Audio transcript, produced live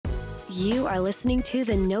You are listening to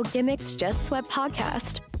the No Gimmicks, Just Sweat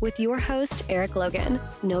podcast with your host, Eric Logan.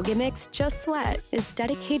 No Gimmicks, Just Sweat is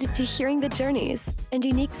dedicated to hearing the journeys and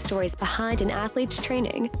unique stories behind an athlete's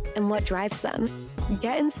training and what drives them.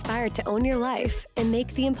 Get inspired to own your life and make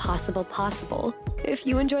the impossible possible. If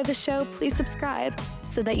you enjoy the show, please subscribe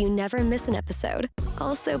so that you never miss an episode.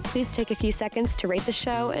 Also, please take a few seconds to rate the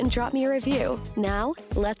show and drop me a review. Now,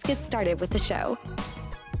 let's get started with the show.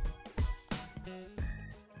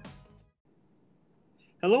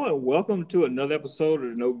 Hello and welcome to another episode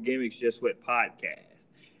of the No Gimmicks, Just Sweat podcast.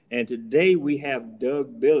 And today we have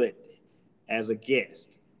Doug Billett as a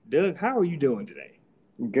guest. Doug, how are you doing today?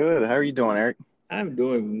 Good. How are you doing, Eric? I'm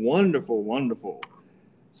doing wonderful, wonderful.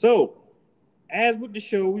 So, as with the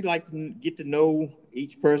show, we like to get to know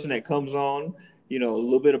each person that comes on, a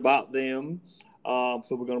little bit about them. So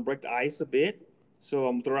we're going to break the ice a bit. So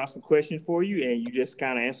I'm going to throw out some questions for you, and you just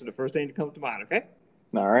kind of answer the first thing that comes to mind, okay?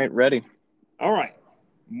 All right, ready. All right.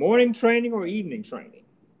 Morning training or evening training?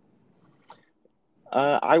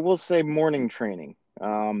 I will say morning training.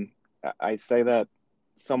 I say that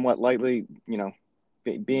somewhat lightly,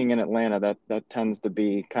 being in Atlanta, that tends to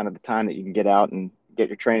be kind of the time that you can get out and get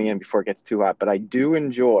your training in before it gets too hot. But I do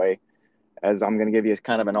enjoy, as I'm going to give you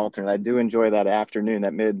kind of an alternate, I do enjoy that afternoon,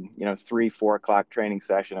 that mid, 3-4 o'clock training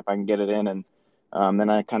session. If I can get it in and then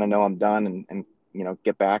I kind of know I'm done and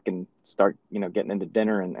get back and start, getting into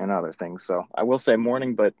dinner and other things. So I will say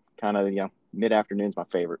morning, but kind of, mid-afternoon is my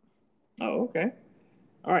favorite. Oh, okay.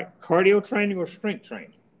 All right. Cardio training or strength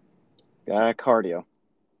training? Cardio.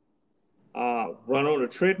 Run on a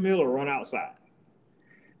treadmill or run outside?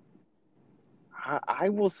 I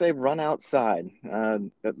will say run outside.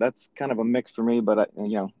 That's kind of a mix for me, but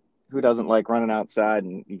who doesn't like running outside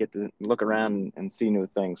and you get to look around and see new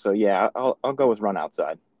things. So yeah, I'll go with run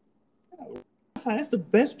outside. That's the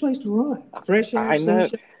best place to run. Fresh air, I know.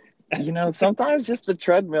 sunshine. Sometimes just the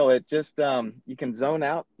treadmill, it just you can zone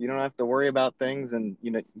out. You don't have to worry about things, and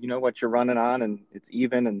you know what you're running on, and it's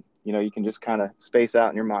even, and you can just kind of space out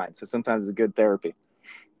in your mind. So sometimes it's a good therapy.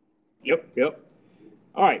 Yep.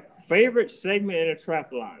 All right. Favorite segment in a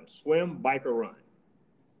triathlon: swim, bike, or run?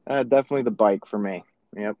 Definitely the bike for me.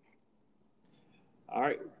 Yep. All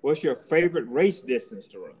right. What's your favorite race distance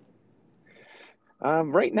to run?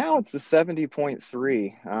 Right now it's the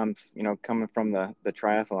 70.3, coming from the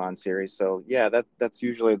triathlon series. So yeah, that's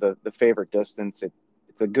usually the favorite distance.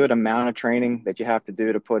 It's a good amount of training that you have to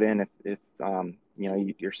do to put in if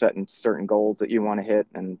you're setting certain goals that you want to hit.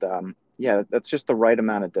 And yeah, that's just the right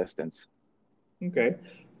amount of distance. Okay.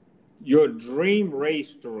 Your dream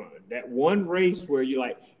race to run, that one race where you're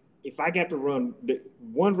like, if I got to run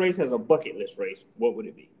one race as a bucket list race, what would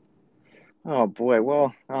it be? Oh boy.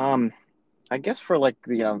 Well, I guess for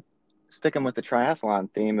sticking with the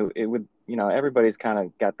triathlon theme, it would, everybody's kind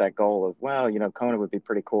of got that goal of, well, Kona would be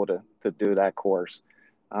pretty cool to do that course.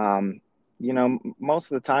 Most of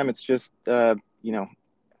the time it's just, I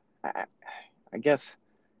guess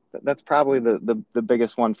that's probably the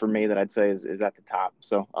biggest one for me that I'd say is at the top.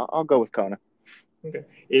 So I'll go with Kona. Okay.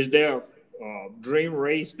 Is there a dream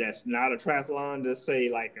race that's not a triathlon, just say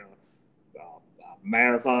like a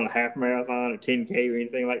marathon, a half marathon, a 10K or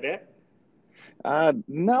anything like that?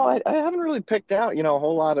 No, I haven't really picked out, a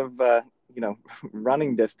whole lot of,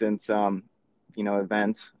 running distance,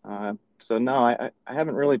 events. So no, I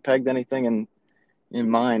haven't really pegged anything in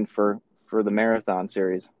mind for the marathon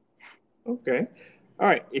series. Okay. All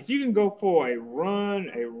right. If you can go for a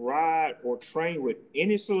run, a ride, or train with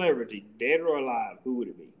any celebrity, dead or alive, who would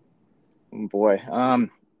it be? Oh, boy.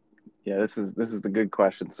 Yeah, this is the good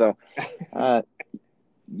question. So, I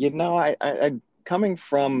coming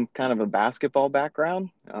from kind of a basketball background,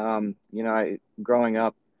 growing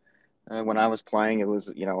up, when I was playing, it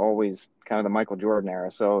was, always kind of the Michael Jordan era.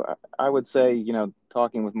 So I would say,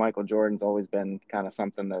 talking with Michael Jordan's always been kind of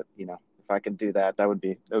something that, if I could do that, that would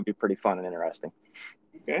be pretty fun and interesting.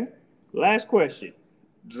 Okay. Last question.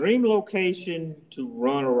 Dream location to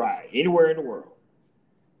run or ride anywhere in the world?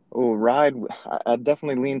 Oh, ride. I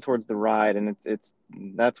definitely lean towards the ride, and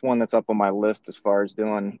that's one that's up on my list as far as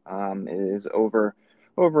doing, is over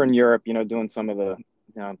in Europe, doing some of the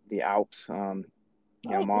Alps, Mont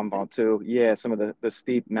Ventoux. Yeah, some of the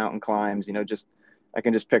steep mountain climbs, I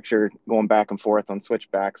can just picture going back and forth on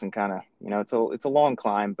switchbacks and kind of, it's a long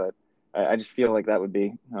climb, but I just feel like that would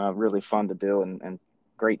be really fun to do and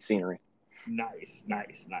great scenery. Nice.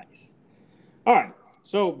 All right.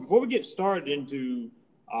 So before we get started into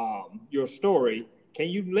your story, can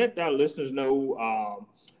you let our listeners know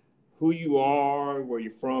who you are, where you're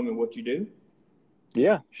from, and what you do?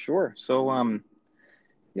 Yeah, sure. So,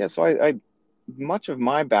 so I much of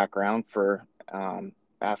my background for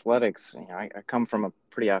athletics, I come from a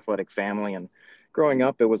pretty athletic family, and growing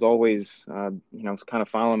up, it was always, kind of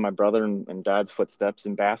following my brother and dad's footsteps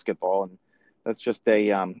in basketball. And that's just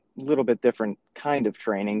a little bit different kind of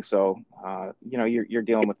training. So, you're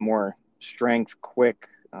dealing with more strength, quick,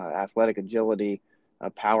 athletic agility,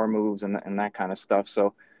 power moves, and that kind of stuff.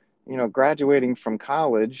 So, graduating from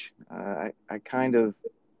college, I kind of,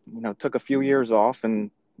 took a few years off,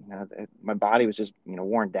 and my body was just,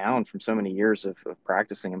 worn down from so many years of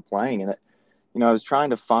practicing and playing. And I was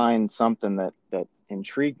trying to find something that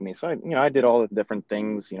intrigued me. So I did all the different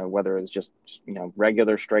things, whether it was just,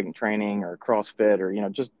 regular strength training or CrossFit or,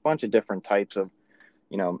 just a bunch of different types of,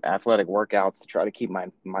 athletic workouts to try to keep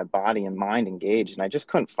my body and mind engaged. And I just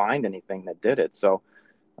couldn't find anything that did it. So,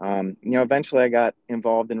 eventually I got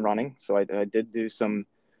involved in running. So I did do some,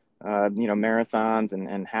 marathons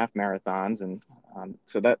and half marathons. And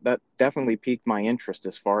so that definitely piqued my interest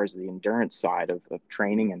as far as the endurance side of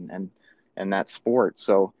training and that sport.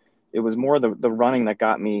 So it was more the running that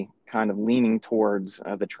got me kind of leaning towards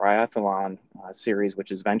the triathlon series,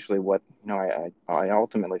 which is eventually what, I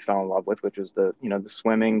ultimately fell in love with, which was the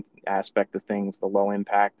swimming aspect of things, the low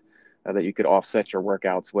impact that you could offset your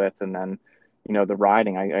workouts with. And then, the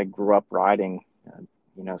riding, I grew up riding,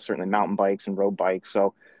 certainly mountain bikes and road bikes.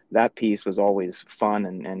 So that piece was always fun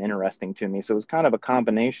and interesting to me. So it was kind of a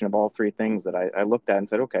combination of all three things that I looked at and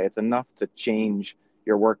said, okay, it's enough to change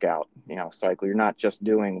your workout, cycle. You're not just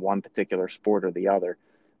doing one particular sport or the other,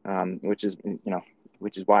 which is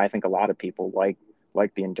why I think a lot of people like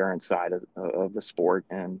the endurance side of the sport.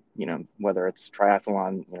 And, whether it's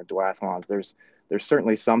triathlon, duathlons, there's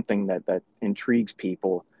certainly something that intrigues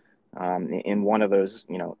people in one of those,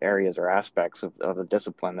 areas or aspects of the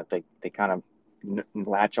discipline that they kind of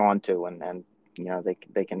latch onto, and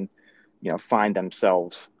they can, find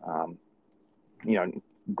themselves,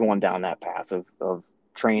 going down that path of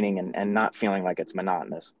training and not feeling like it's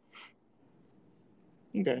monotonous.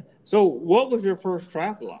 Okay. So what was your first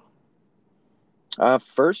triathlon?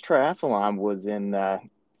 First triathlon was in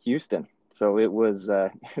Houston. So it was,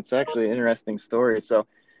 it's actually an interesting story. So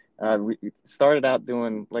we started out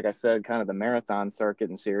doing, like I said, kind of the marathon circuit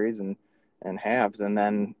and series and halves. And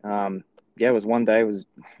then, it was one day,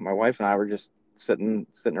 my wife and I were just sitting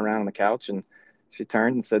around on the couch, and she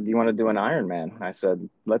turned and said, "Do you want to do an Ironman?" I said,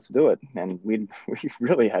 "Let's do it." And we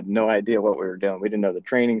really had no idea what we were doing. We didn't know the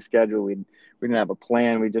training schedule. We didn't have a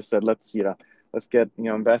plan. We just said, let's get,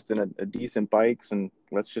 invest in a decent bikes, and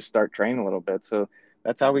let's just start training a little bit. So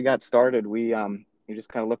that's how we got started. We just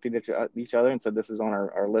kind of looked at each other and said, this is on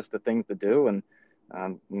our list of things to do. And,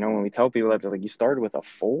 when we tell people that, they're like, you started with a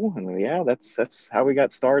full? And yeah, that's how we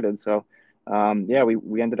got started. So,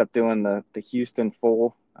 we ended up doing the Houston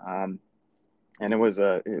full. And it was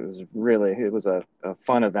a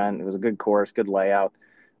fun event. It was a good course, good layout.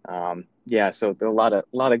 So a lot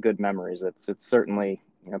of good memories. It's certainly,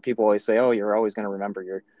 people always say, oh, you're always going to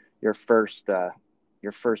remember your first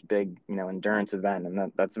big, endurance event.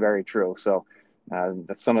 And that's very true. So,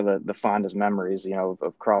 that's some of the fondest memories,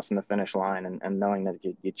 of crossing the finish line and knowing that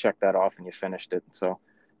you checked that off and you finished it. So,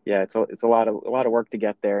 yeah, it's a lot of work to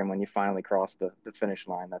get there. And when you finally cross the finish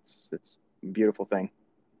line, it's a beautiful thing.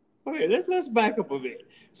 Okay, let's back up a bit.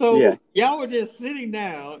 So yeah. Y'all were just sitting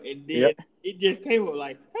down, and then it just came up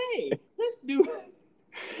like, hey, let's do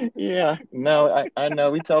it. Yeah, no, I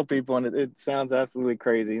know. We tell people, and it sounds absolutely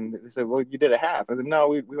crazy. And they said, well, you did a half. I said, no,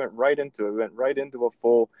 we went right into it. We went right into a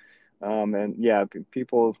full. And yeah,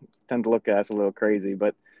 people tend to look at us a little crazy,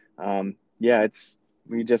 but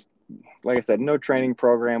we just, like I said, no training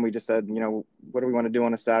program. We just said, what do we want to do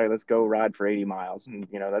on a Saturday? Let's go ride for 80 miles. And,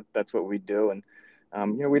 that's what we do. And,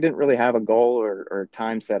 we didn't really have a goal or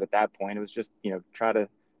time set at that point. It was just, try to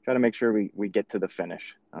make sure we get to the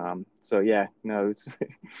finish. It's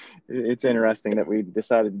it's interesting that we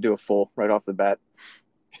decided to do a full right off the bat.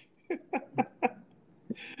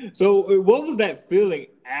 So what was that feeling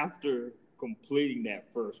after completing that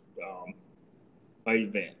first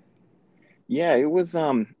event? Yeah, it was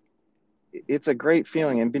it's a great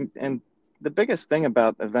feeling, and the biggest thing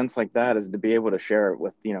about events like that is to be able to share it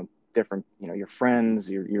with different your friends,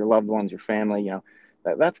 your loved ones, your family.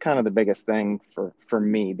 That's kind of the biggest thing for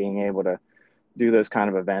me, being able to do those kind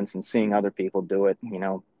of events and seeing other people do it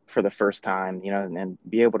for the first time, and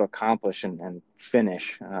be able to accomplish and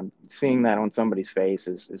finish. Seeing that on somebody's face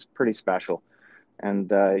is pretty special. And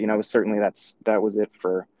certainly that was it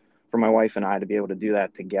for my wife and I, to be able to do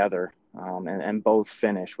that together, and both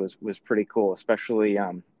finish was pretty cool, especially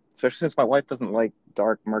since my wife doesn't like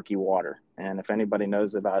dark, murky water. And if anybody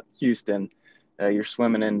knows about Houston, you're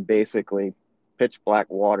swimming in basically pitch black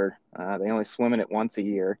water. They only swim in it once a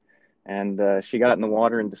year. And she got in the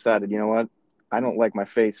water and decided, you know what, I don't like my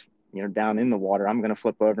face, down in the water. I'm going to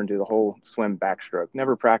flip over and do the whole swim backstroke.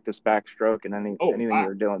 Never practiced backstroke in Oh, anything we wow.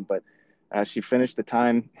 were doing, but she finished the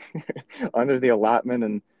time under the allotment,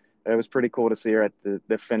 and it was pretty cool to see her at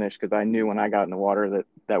the finish, because I knew when I got in the water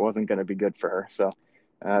that wasn't going to be good for her. So,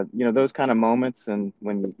 those kind of moments, and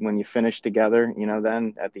when you finish together,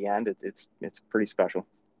 then at the end, it's pretty special.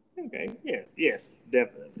 Okay. Yes. Yes.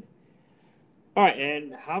 Definitely. All right.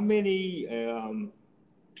 And how many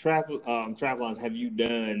triathlons have you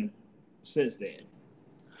done since then?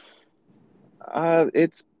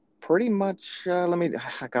 It's pretty much,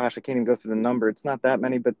 gosh, I can't even go through the number. It's not that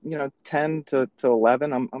many, but 10 to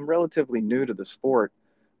 11. I'm relatively new to the sport.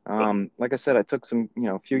 Like I said, I took some,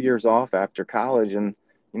 a few years off after college, and,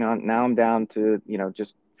 now I'm down to,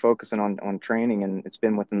 just focusing on training. And it's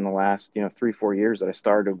been within the last, 3, 4 years that I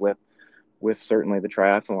started with certainly the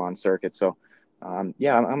triathlon circuit. So,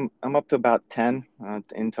 yeah, I'm up to about 10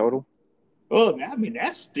 in total. Well, I mean,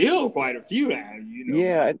 that's still quite a few now,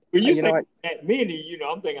 Yeah, When you say I that many,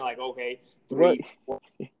 I'm thinking like, okay, what 3, 4.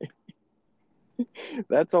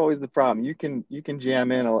 that's always the problem. You can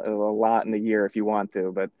jam in a lot in a year if you want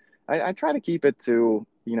to, but I try to keep it to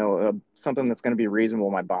something that's going to be reasonable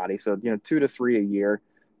in my body. So 2 to 3 a year,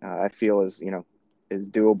 I feel is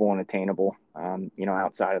doable and attainable.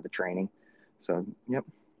 Outside of the training. So yep.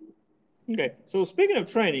 Okay. So speaking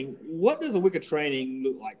of training, what does a week of training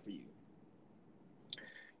look like for you?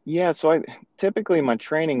 Yeah, so I typically my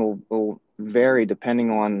training will vary depending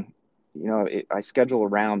on, I schedule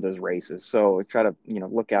around those races. So I try to,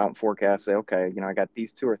 look out and forecast, say, okay, I got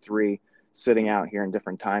these 2 or 3 sitting out here in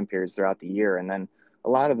different time periods throughout the year. And then a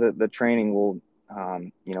lot of the training will,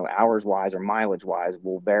 hours wise or mileage wise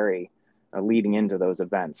will vary leading into those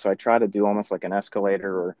events. So I try to do almost like an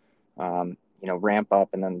escalator, or, ramp up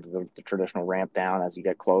and then the traditional ramp down as you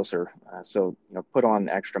get closer. So, put on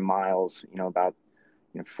extra miles, about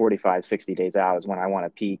 45, 60 days out is when I want to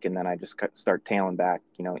peak. And then I just start tailing back,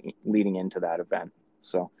 leading into that event.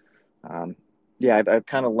 So, yeah, I've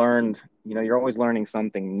kind of learned, you're always learning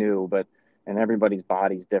something new, and everybody's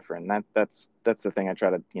body's different. And that's the thing I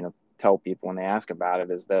try to, tell people when they ask about it,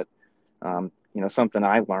 is that, something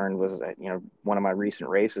I learned was that, one of my recent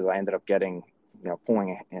races, I ended up getting,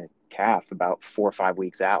 pulling a calf about 4 or 5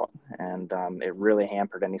 weeks out. And it really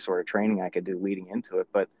hampered any sort of training I could do leading into it.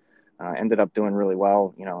 But ended up doing really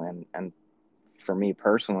well, and for me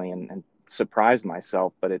personally, and surprised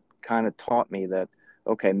myself, but it kind of taught me that,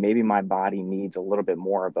 okay, maybe my body needs a little bit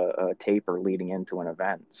more of a taper leading into an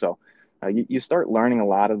event. So you start learning a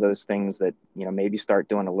lot of those things that, maybe start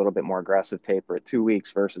doing a little bit more aggressive taper at 2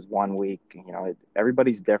 weeks versus 1 week.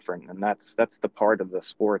 Everybody's different. And that's the part of the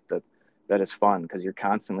sport that is fun, because you're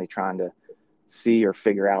constantly trying to see or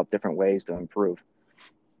figure out different ways to improve.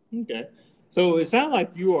 Okay. So it sounds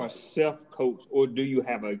like you are self-coached, or do you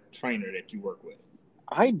have a trainer that you work with?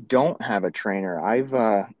 I don't have a trainer.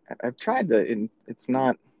 I've tried to. It's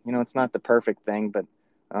not, it's not the perfect thing, but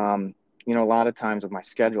a lot of times with my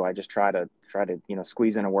schedule, I just try to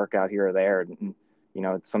squeeze in a workout here or there, and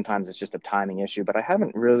sometimes it's just a timing issue. But I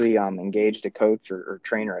haven't really engaged a coach or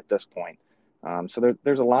trainer at this point. So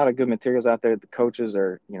there's a lot of good materials out there. The coaches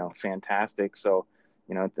are fantastic. So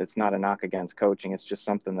it's not a knock against coaching. It's just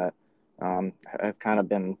something that I've kind of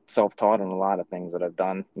been self-taught in a lot of things that I've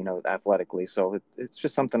done, athletically. So it's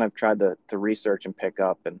just something I've tried to research and pick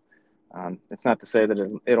up. And it's not to say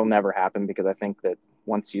that it'll never happen, because I think that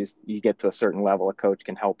once you get to a certain level, a coach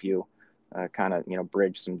can help you kind of,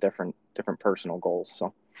 bridge some different personal goals.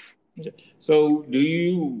 So. So, do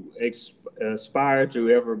you aspire to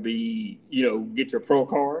ever be, get your pro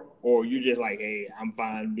card, or you just like, hey, I'm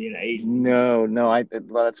fine being an agent? No,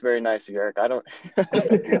 well, that's very nice of you, Eric. I don't,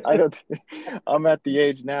 I don't, I'm at the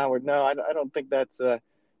age now where, no, I don't think that's,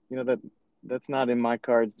 that's not in my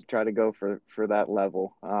cards to try to go for that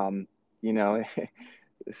level. You know,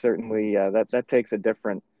 certainly, that takes a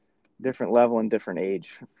different level and different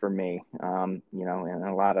age for me, and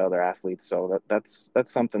a lot of other athletes. So that's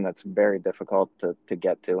something that's very difficult to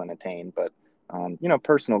get to and attain. But,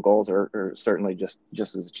 personal goals are certainly just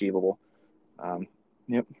as achievable.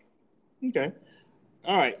 Yep. Okay.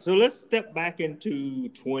 All right. So let's step back into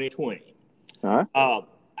 2020. Huh?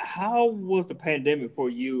 How was the pandemic for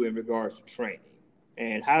you in regards to training,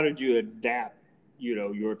 and how did you adapt,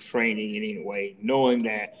 your training in any way, knowing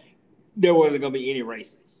that there wasn't going to be any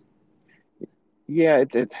races? Yeah,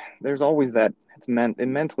 there's always that.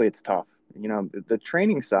 Mentally it's tough. The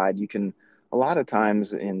training side, you can, a lot of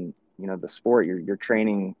times in, the sport, you're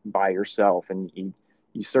training by yourself, and you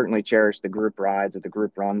certainly cherish the group rides or the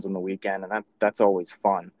group runs on the weekend, and that's always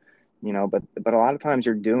fun. but a lot of times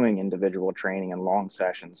you're doing individual training and long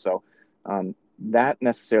sessions. So that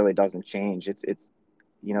necessarily doesn't change. It's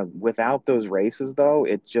without those races though,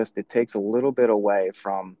 it takes a little bit away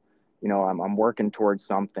from, I'm working towards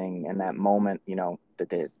something, and that moment,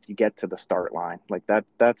 that you get to the start line. Like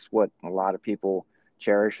that's what a lot of people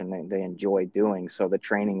cherish and they enjoy doing. So the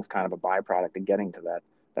training is kind of a byproduct of getting to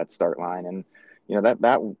that start line. And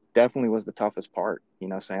that definitely was the toughest part,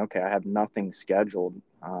 saying, okay, I have nothing scheduled.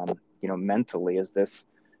 Mentally, is this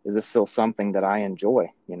still something that I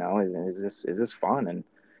enjoy? Is this fun? And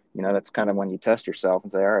that's kind of when you test yourself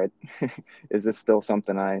and say, all right, is this still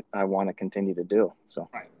something I want to continue to do? So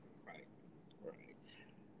right.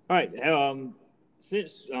 All right.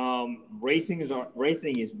 Since racing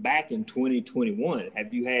is back in 2021,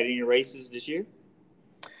 have you had any races this year?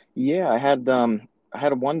 Yeah, I had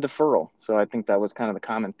one deferral, so I think that was kind of the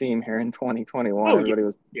common theme here in 2021.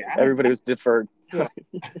 Everybody was deferred. Yeah.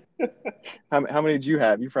 How many did you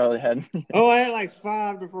have? You probably had. I had like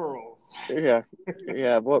 5 deferrals.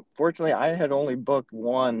 Yeah. Well, fortunately, I had only booked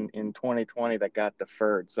one in 2020 that got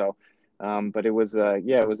deferred. So, but it was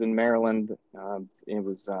it was in Maryland. It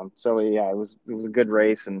was it was a good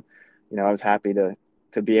race, and I was happy to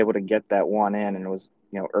be able to get that one in, and it was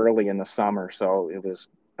early in the summer, so it was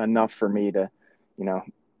enough for me to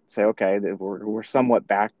say, okay, we're somewhat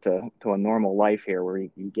back to a normal life here, where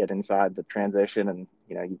you get inside the transition, and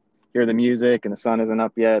you hear the music and the sun isn't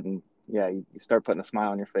up yet, and you start putting a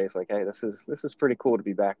smile on your face, like, hey, this is pretty cool to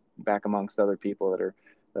be back amongst other people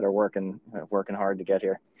that are working hard to get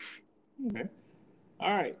here. Okay.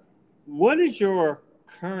 All right. What is your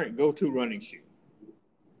current go-to running shoe?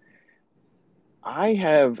 I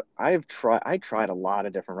tried a lot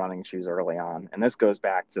of different running shoes early on, and this goes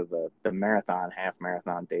back to the marathon, half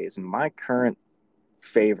marathon days. And my current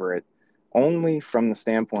favorite, only from the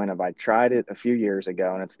standpoint of I tried it a few years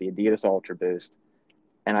ago, and it's the Adidas Ultra Boost,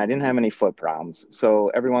 and I didn't have any foot problems. So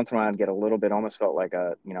every once in a while I'd get a little bit, almost felt like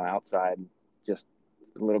a, outside, just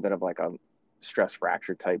a little bit of like a stress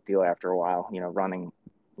fracture type deal after a while, running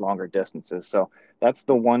longer distances. So that's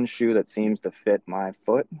the one shoe that seems to fit my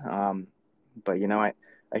foot. But I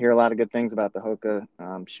hear a lot of good things about the Hoka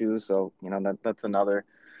shoes. So that's another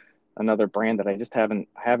brand that I just haven't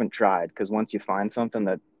tried, because once you find something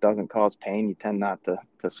that doesn't cause pain, you tend not to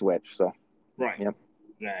switch. So right. Yep.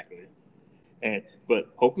 Exactly.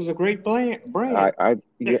 But Hoka's a great brand.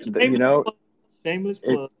 Shameless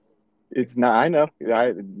plug. It's not. I know.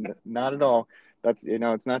 Not at all. That's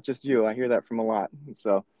it's not just you. I hear that from a lot.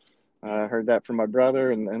 So I heard that from my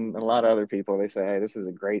brother and a lot of other people. They say, hey, this is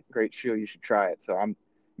a great shoe. You should try it. So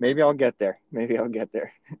maybe I'll get there.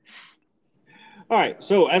 All right.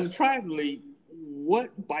 So as a triathlete,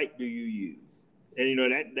 what bike do you use? And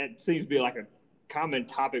that seems to be like a common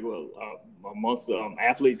topic amongst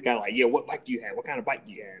athletes. Kind of like, what bike do you have? What kind of bike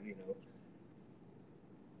do you have?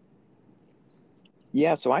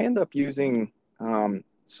 Yeah. So I end up using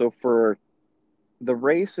so for the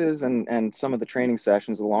races and some of the training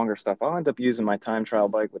sessions, the longer stuff, I'll end up using my time trial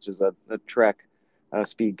bike, which is a Trek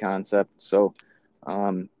Speed Concept. So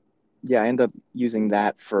I end up using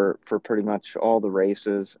that for pretty much all the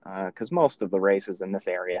races, because most of the races in this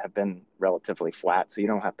area have been relatively flat, so you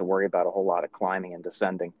don't have to worry about a whole lot of climbing and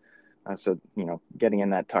descending. So getting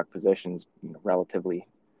in that tuck position is relatively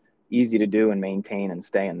easy to do and maintain and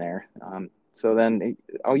stay in there. So then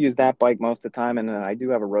I'll use that bike most of the time, and then I do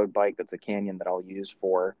have a road bike that's a Canyon that I'll use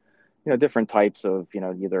for different types of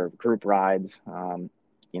either group rides,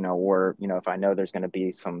 or if I know there's going to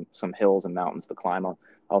be some hills and mountains to climb,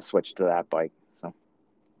 I'll switch to that bike. So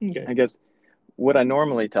okay. I guess what I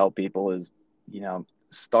normally tell people is,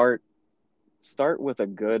 start with a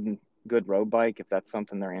good road bike if that's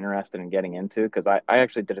something they're interested in getting into. Because I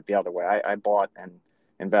actually did it the other way. I bought and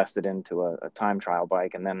invested into a time trial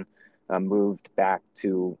bike, and then moved back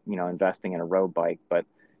to investing in a road bike. But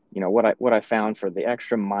what I found for the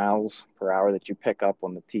extra miles per hour that you pick up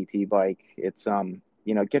on the TT bike, it's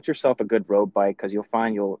get yourself a good road bike, because you'll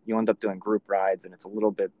find you'll end up doing group rides, and it's a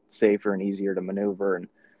little bit safer and easier to maneuver. And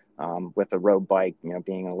with a road bike,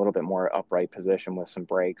 being a little bit more upright position with some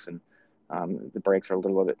brakes, and the brakes are a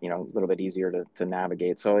little bit easier to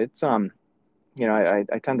navigate. So it's I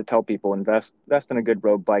tend to tell people invest in a good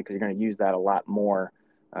road bike, because you're going to use that a lot more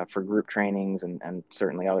for group trainings and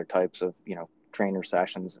certainly other types of trainer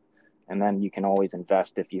sessions. And then you can always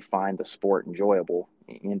invest, if you find the sport enjoyable,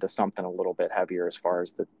 into something a little bit heavier as far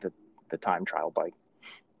as the time trial bike.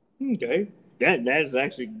 Okay, that is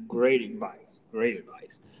actually great advice.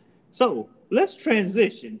 So let's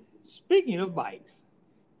transition. Speaking of bikes,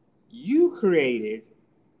 you created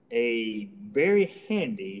a very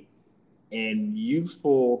handy and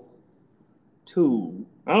useful tool.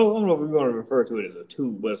 I don't know if we're going to refer to it as a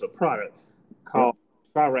tool, but it's a product called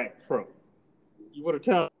TriRack Pro. You want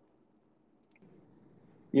to tell?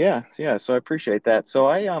 Yeah. So I appreciate that. So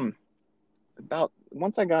I about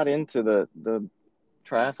once I got into the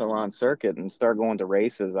triathlon circuit and started going to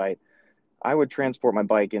races, I would transport my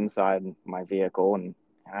bike inside my vehicle, and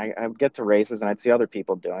I would get to races and I'd see other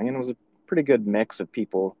people doing it. And it was a pretty good mix of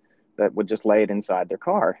people that would just lay it inside their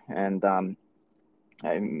car. And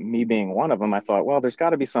me being one of them, I thought, well, there's got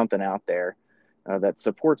to be something out there that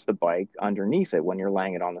supports the bike underneath it when you're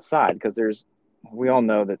laying it on the side, because we all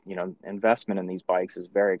know that, investment in these bikes is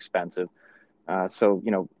very expensive. So,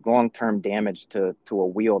 long-term damage to a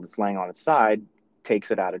wheel that's laying on its side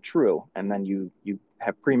takes it out of true. And then you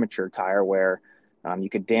have premature tire wear. You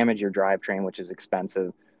could damage your drivetrain, which is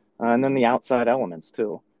expensive. And then the outside elements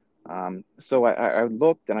too. So I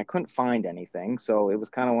looked and I couldn't find anything. So it was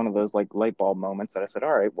kind of one of those like light bulb moments that I said,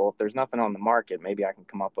 all right, well, if there's nothing on the market, maybe I can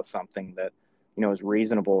come up with something that, is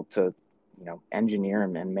reasonable to, engineer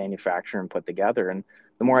and manufacture and put together. And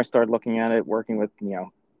the more I started looking at it, working with,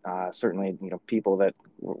 certainly, people that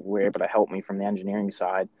were able to help me from the engineering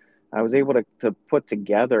side, I was able to put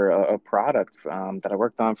together a product that I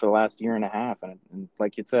worked on for the last year and a half. And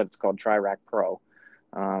like you said, it's called TriRack Pro.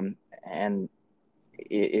 And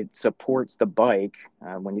it supports the bike.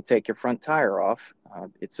 When you take your front tire off,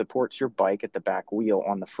 it supports your bike at the back wheel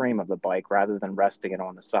on the frame of the bike rather than resting it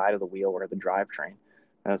on the side of the wheel or the drivetrain.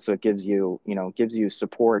 So it gives you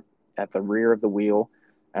support at the rear of the wheel,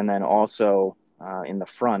 and then also in the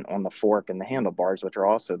front on the fork and the handlebars, which are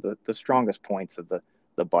also the strongest points of the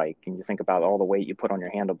bike. And you think about all the weight you put on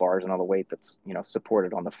your handlebars and all the weight that's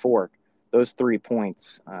supported on the fork. Those 3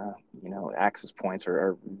 points, axis points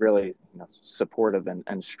are really supportive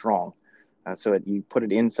and strong. So you put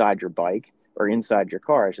it inside your bike, or inside your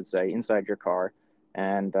car, I should say, inside your car,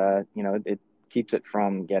 and it keeps it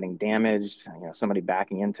from getting damaged, somebody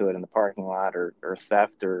backing into it in the parking lot, or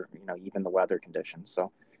theft, or even the weather conditions.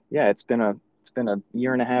 So yeah, it's been a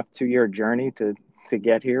year and a half, 2-year journey to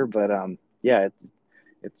get here, but yeah,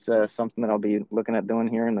 it's something that I'll be looking at doing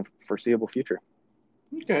here in the foreseeable future.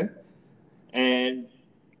 Okay. And,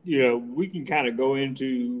 we can kind of go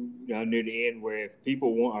into near the end where if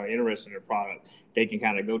people are interested in the product, they can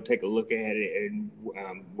kind of go take a look at it and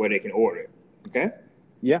where they can order it. Okay?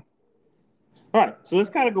 Yeah. All right. So let's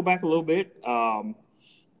kind of go back a little bit.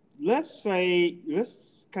 Let's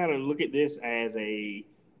kind of look at this as a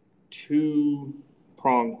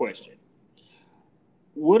 2-pronged question.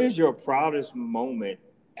 What is your proudest moment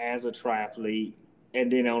as a triathlete?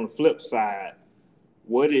 And then on the flip side,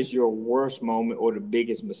 what is your worst moment or the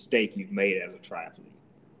biggest mistake you've made as a triathlete?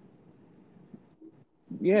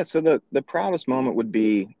 Yeah, so the proudest moment would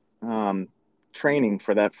be training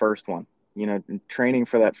for that first one, training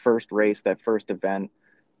for that first race, that first event,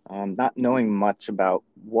 not knowing much about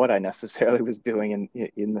what I necessarily was doing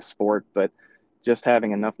in the sport, but just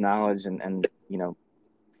having enough knowledge and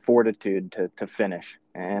fortitude to finish.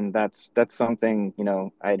 And that's something,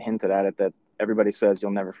 I had hinted at it, that everybody says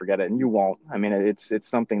you'll never forget it, and you won't. I mean, it's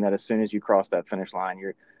something that as soon as you cross that finish line,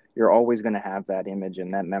 you're always going to have that image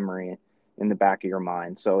and that memory in the back of your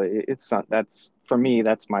mind. So that's, for me,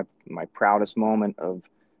 that's my proudest moment of,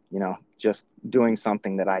 just doing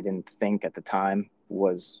something that I didn't think at the time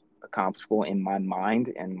was accomplishable in my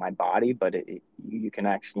mind and my body, but you can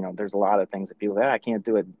actually, there's a lot of things that people say, I can't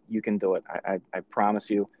do it. You can do it. I promise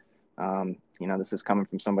you. This is coming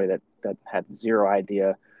from somebody that had zero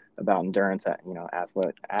idea about endurance,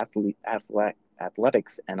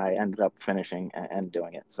 athletics, and I ended up finishing and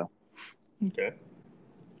doing it. So, okay.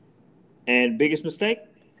 And biggest mistake?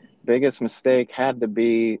 Biggest mistake had to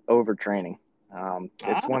be overtraining.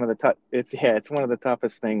 It's one of the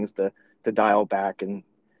toughest things to dial back, and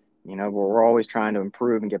we're always trying to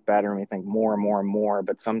improve and get better, and we think more and more and more,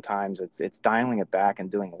 but sometimes it's dialing it back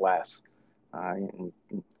and doing less.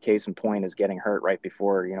 Case in point is getting hurt right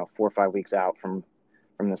before 4 or 5 weeks out from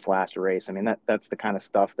this last race. I mean, that's the kind of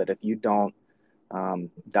stuff that if you don't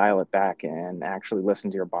dial it back and actually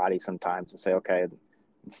listen to your body sometimes and say, okay,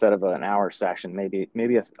 instead of an hour session,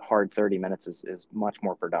 maybe a hard 30 minutes is much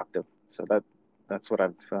more productive. So that's what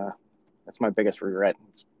that's my biggest regret,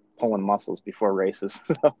 pulling muscles before races.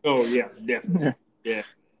 Oh yeah, definitely. Yeah.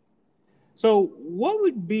 So what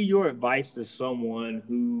would be your advice to someone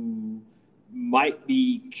who might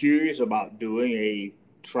be curious about doing a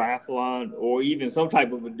triathlon or even some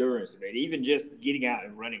type of endurance event, even just getting out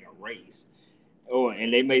and running a race?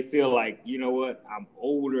 And they may feel like, you know what, I'm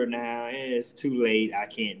older now and it's too late, I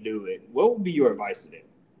can't do it. What would be your advice to them?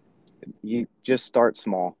 You just start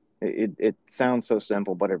small. It sounds so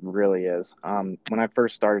simple, but it really is. When I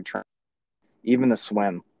first started training, even the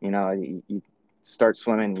swim, you start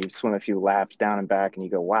swimming, you swim a few laps down and back, and you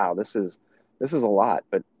go, wow, this is a lot.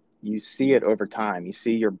 But you see it over time. You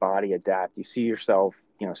see your body adapt. You see yourself,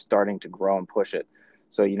 starting to grow and push it.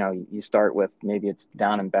 So, you start with maybe it's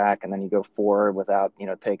down and back, and then you go forward without,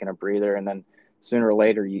 taking a breather. And then sooner or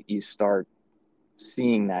later, you start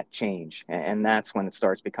seeing that change. And that's when it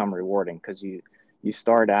starts to become rewarding, because you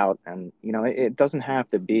start out and, it doesn't have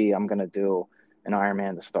to be, I'm going to do an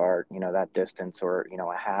Ironman to start, that distance, or,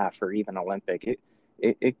 a half, or even Olympic.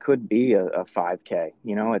 It could be a 5K, a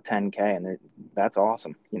 10K, and that's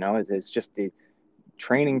awesome. It's just the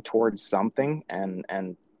training towards something,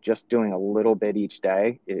 and just doing a little bit each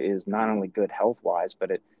day is not only good health wise, but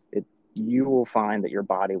you will find that your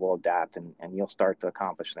body will adapt, and you'll start to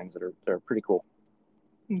accomplish things that are pretty cool.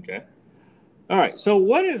 Okay. All right. So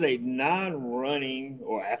what is a non-running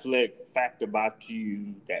or athletic fact about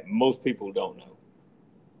you that most people don't know?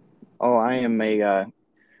 Oh, I am a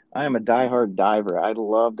diehard diver. I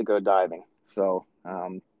love to go diving. So,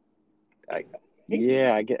 I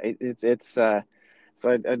get it's so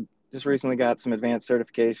I just recently got some advanced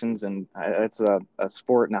certifications, and it's a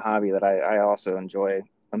sport and a hobby that I also enjoy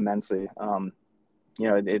immensely.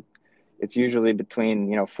 It's usually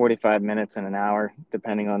between 45 minutes and an hour,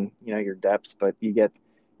 depending on your depths, but you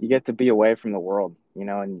get to be away from the world,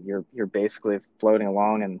 and you're basically floating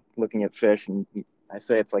along and looking at fish, and I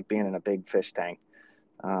say it's like being in a big fish tank.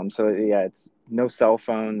 So yeah, it's no cell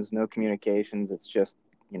phones, no communications. It's just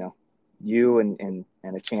you and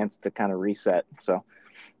a chance to kind of reset. So,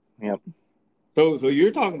 yep. So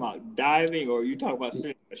you're talking about diving, or you talking about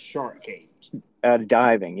sitting in a shark cage?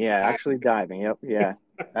 Diving, yeah, actually diving. Yep, yeah.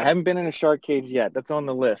 I haven't been in a shark cage yet. That's on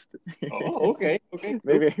the list. Oh, okay.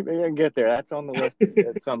 Maybe I can get there. That's on the list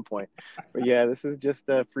at some point. But yeah, this is just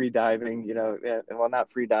free diving. Well,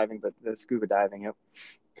 not free diving, but the scuba diving. Yep.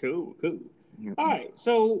 Cool. All right.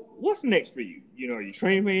 So what's next for you? Are you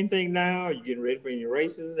training for anything now? Are you getting ready for any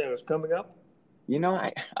races that was coming up?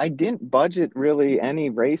 I didn't budget really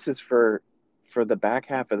any races for the back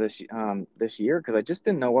half of this year, because I just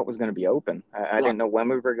didn't know what was going to be open. I didn't know when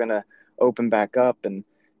we were going to open back up. And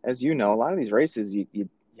as a lot of these races, you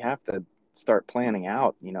have to start planning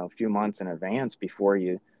out, a few months in advance before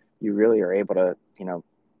you really are able to,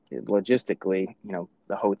 logistically,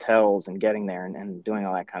 the hotels and getting there and doing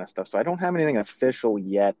all that kind of stuff. So I don't have anything official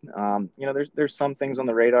yet. There's some things on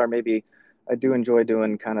the radar. Maybe I do enjoy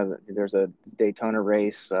doing there's a Daytona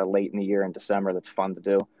race late in the year in December that's fun to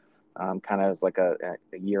do, kind of as like a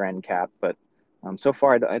year-end cap. But so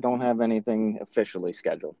far, I don't have anything officially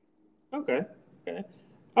scheduled. Okay.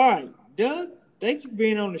 All right, Doug, thank you for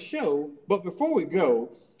being on the show. But before we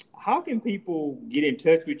go, how can people get in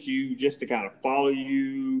touch with you just to kind of follow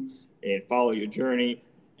you and follow your journey?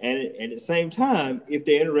 And at the same time, if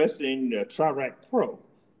they're interested in TriRack Pro,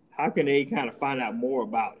 how can they kind of find out more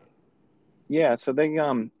about it? Yeah, so they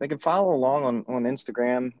can follow along on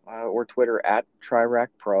Instagram or Twitter at TriRack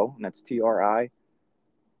Pro, and that's TriRakPro,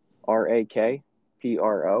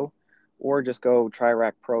 or just go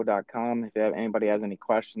TriRackPro.com. If anybody has any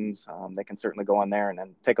questions, they can certainly go on there and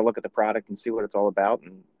then take a look at the product and see what it's all about,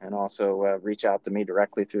 and also reach out to me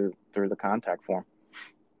directly through the contact form.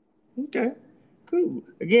 Okay, cool.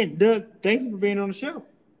 Again, Doug, thank you for being on the show.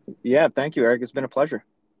 Yeah, thank you, Eric. It's been a pleasure.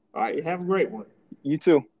 All right, have a great one. You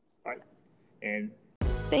too. All right, and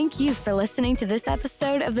thank you for listening to this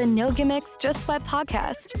episode of the No Gimmicks, Just Sweat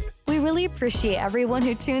podcast. We really appreciate everyone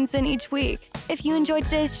who tunes in each week. If you enjoyed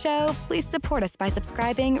today's show, please support us by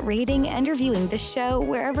subscribing, rating, and reviewing the show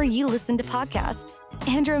wherever you listen to podcasts.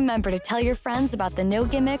 And remember to tell your friends about the No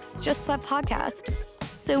Gimmicks, Just Sweat podcast,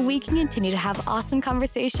 so we can continue to have awesome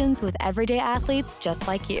conversations with everyday athletes just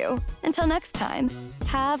like you. Until next time,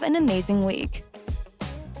 have an amazing week.